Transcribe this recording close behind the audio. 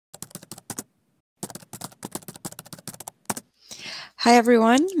Hi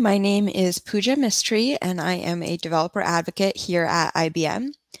everyone, my name is Pooja Mistry and I am a developer advocate here at IBM.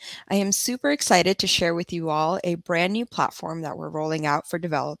 I am super excited to share with you all a brand new platform that we're rolling out for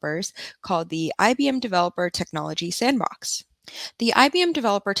developers called the IBM Developer Technology Sandbox. The IBM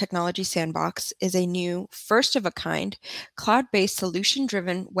Developer Technology Sandbox is a new, first-of-a-kind, cloud-based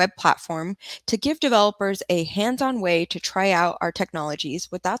solution-driven web platform to give developers a hands-on way to try out our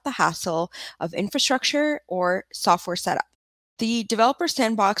technologies without the hassle of infrastructure or software setup. The Developer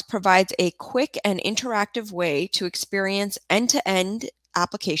Sandbox provides a quick and interactive way to experience end-to-end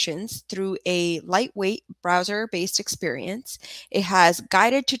applications through a lightweight browser-based experience. It has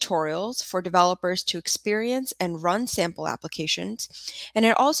guided tutorials for developers to experience and run sample applications, and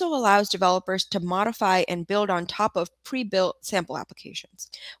it also allows developers to modify and build on top of pre-built sample applications.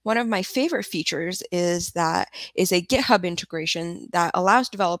 One of my favorite features is a GitHub integration that allows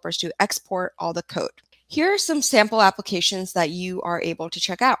developers to export all the code. Here are some sample applications that you are able to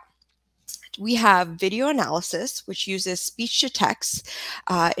check out. We have video analysis, which uses speech to text,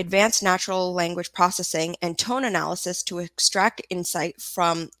 advanced natural language processing, and tone analysis to extract insight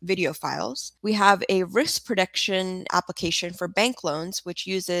from video files. We have a risk prediction application for bank loans, which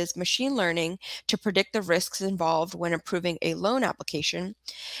uses machine learning to predict the risks involved when approving a loan application.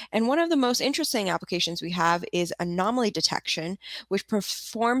 And one of the most interesting applications we have is Anomaly Detection, which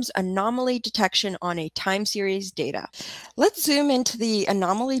performs anomaly detection on a time series data. Let's zoom into the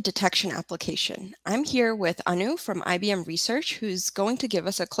Anomaly Detection application. I'm here with Anu from IBM Research, who's going to give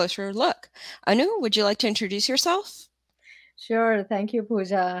us a closer look. Anu, would you like to introduce yourself? Sure. Thank you,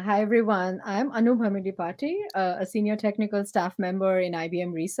 Pooja. Hi, everyone. I'm Anu Bhamidipati, a senior technical staff member in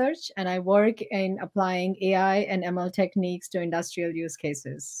IBM Research, and I work in applying AI and ML techniques to industrial use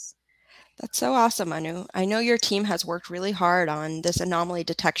cases. That's so awesome, Anu. I know your team has worked really hard on this anomaly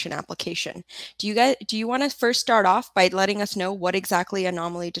detection application. Do you want to first start off by letting us know what exactly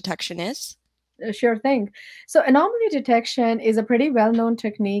anomaly detection is? Sure thing. So, anomaly detection is a pretty well known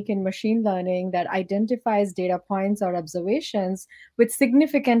technique in machine learning that identifies data points or observations which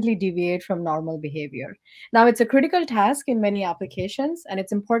significantly deviate from normal behavior. Now, it's a critical task in many applications, and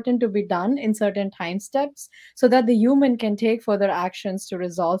it's important to be done in certain time steps so that the human can take further actions to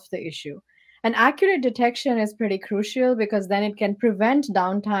resolve the issue. An accurate detection is pretty crucial because then it can prevent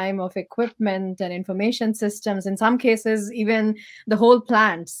downtime of equipment and information systems, in some cases, even the whole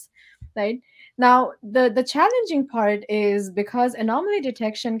plants, right? Now, the challenging part is because anomaly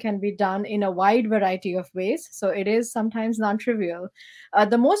detection can be done in a wide variety of ways, so it is sometimes non trivial.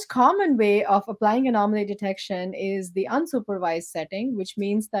 The most common way of applying anomaly detection is the unsupervised setting, which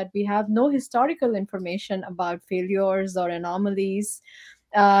means that we have no historical information about failures or anomalies.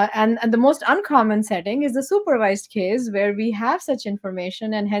 And the most uncommon setting is the supervised case where we have such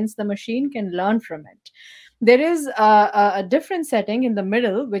information and hence the machine can learn from it. There is a different setting in the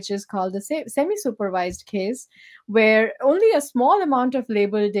middle, which is called the semi supervised case, where only a small amount of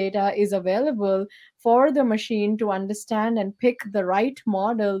labeled data is available for the machine to understand and pick the right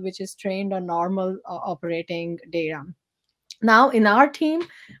model, which is trained on normal operating data. Now, in our team,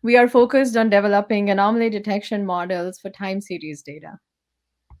 we are focused on developing anomaly detection models for time series data.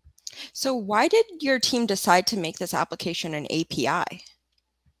 So why did your team decide to make this application an API?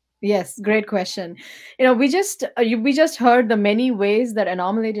 Yes, great question. We just heard the many ways that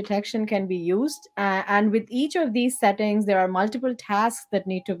anomaly detection can be used, and with each of these settings, there are multiple tasks that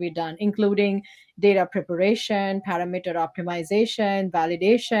need to be done, including data preparation, parameter optimization,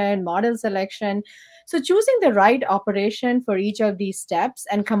 validation, model selection. So, choosing the right operation for each of these steps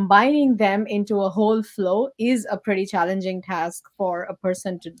and combining them into a whole flow is a pretty challenging task for a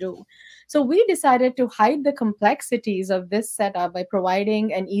person to do. So we decided to hide the complexities of this setup by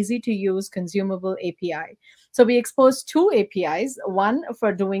providing an easy to use consumable API. So we exposed two APIs, one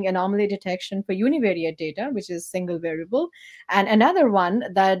for doing anomaly detection for univariate data, which is single variable, and another one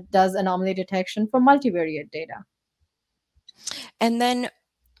that does anomaly detection for multivariate data. And then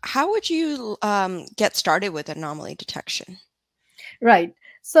how would you get started with anomaly detection? Right.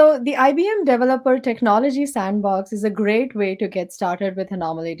 So the IBM Developer Technology Sandbox is a great way to get started with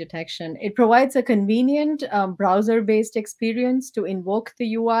anomaly detection. It provides a convenient browser-based experience to invoke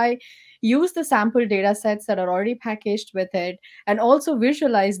the UI, use the sample data sets that are already packaged with it, and also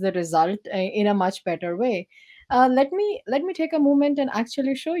visualize the result in a much better way. Let me take a moment and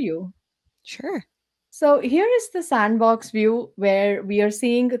actually show you. Sure. So here is the sandbox view where we are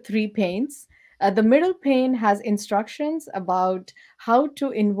seeing three panes. The middle pane has instructions about how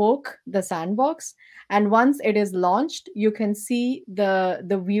to invoke the sandbox. And once it is launched, you can see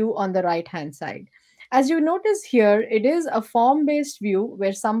the view on the right hand side. As you notice here, it is a form based view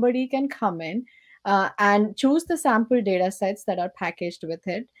where somebody can come in. and choose the sample data sets that are packaged with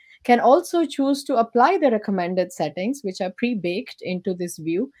it. Can also choose to apply the recommended settings, which are pre-baked into this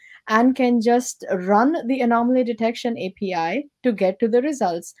view, and can just run the anomaly detection API to get to the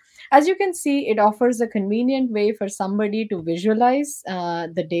results. As you can see, it offers a convenient way for somebody to visualize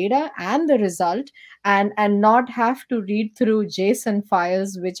the data and the result, and not have to read through JSON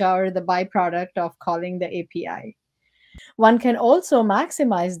files, which are the byproduct of calling the API. One can also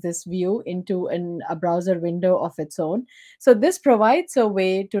maximize this view into a browser window of its own. So, this provides a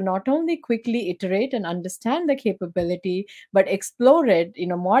way to not only quickly iterate and understand the capability, but explore it,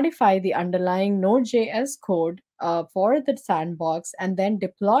 modify the underlying Node.js code for the sandbox, and then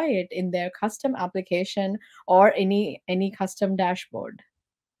deploy it in their custom application or any custom dashboard.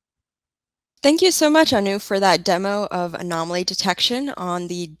 Thank you so much, Anu, for that demo of anomaly detection on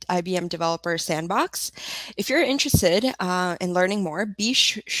the IBM Developer Sandbox. If you're interested in learning more, be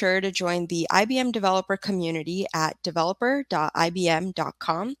sure to join the IBM Developer community at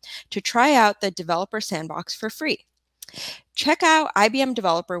developer.ibm.com to try out the Developer Sandbox for free. Check out IBM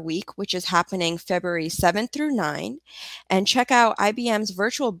Developer Week, which is happening February 7th through 9, and check out IBM's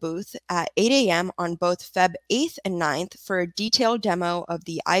virtual booth at 8 a.m. on both Feb 8th and 9th for a detailed demo of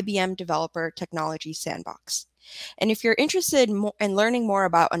the IBM Developer Technology Sandbox. And if you're interested in learning more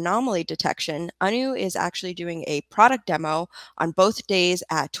about anomaly detection, Anu is actually doing a product demo on both days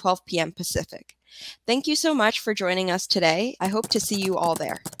at 12 p.m. Pacific. Thank you so much for joining us today. I hope to see you all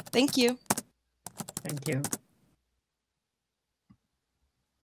there. Thank you. Thank you.